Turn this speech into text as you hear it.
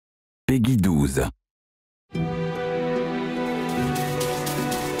PEGI 12.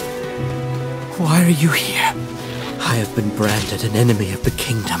 Why are you here? I have been branded an enemy of the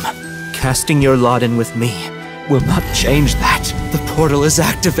kingdom. Casting your lot in with me will not change that. The portal is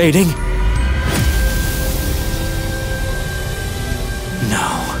activating. No.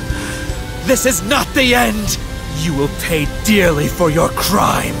 This is not the end! You will pay dearly for your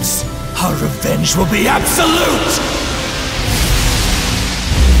crimes. Our revenge will be absolute!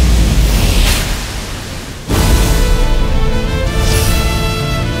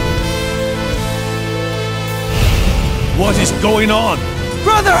 What is going on?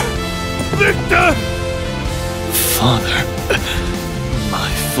 Brother! Victor! Father, my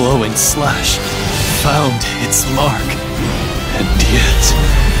flowing slash found its mark, and yet...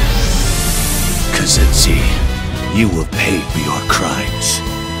 Kazenzi, you will pay for your crimes.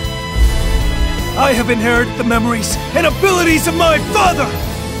 I have inherited the memories and abilities of my father!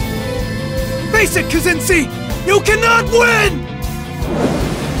 Face it, Kazenzi! You cannot win!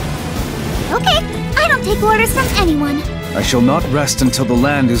 Okay, I don't take orders from anyone. I shall not rest until the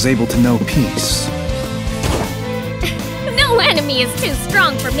land is able to know peace. No enemy is too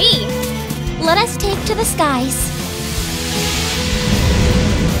strong for me. Let us take to the skies.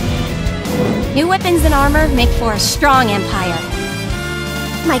 New weapons and armor make for a strong empire.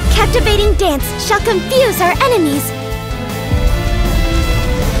 My captivating dance shall confuse our enemies.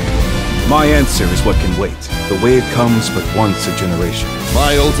 My answer is what can wait. The wave comes but once a generation.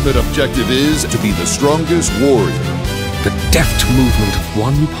 My ultimate objective is to be the strongest warrior. The deft movement of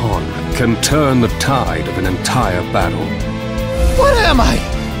one pawn can turn the tide of an entire battle. What am I?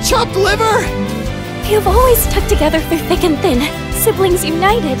 Chopped liver? You've always stuck together through thick and thin. Siblings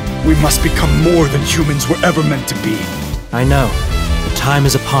united. We must become more than humans were ever meant to be. I know. The time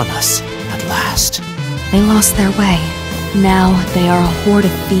is upon us, at last. They lost their way. Now they are a horde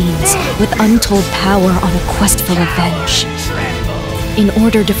of fiends with untold power on a quest for revenge. In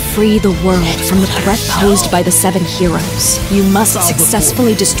order to free the world from the threat posed by the 7 heroes, you must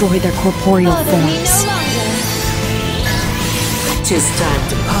successfully destroy their corporeal forms. Tis time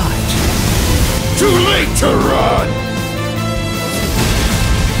to part. Too late to run!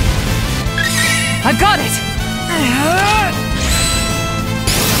 I've got it!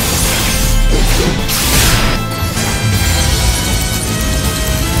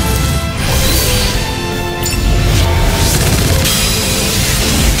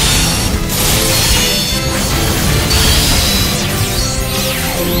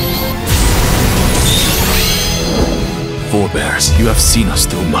 Forebears, you have seen us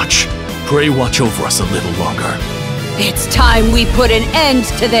through much. Pray watch over us a little longer. It's time we put an end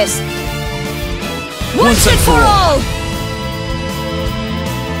to this! Once and for all!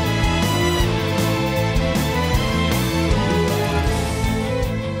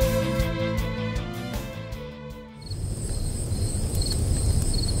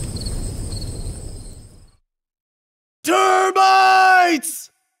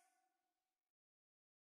 Termites!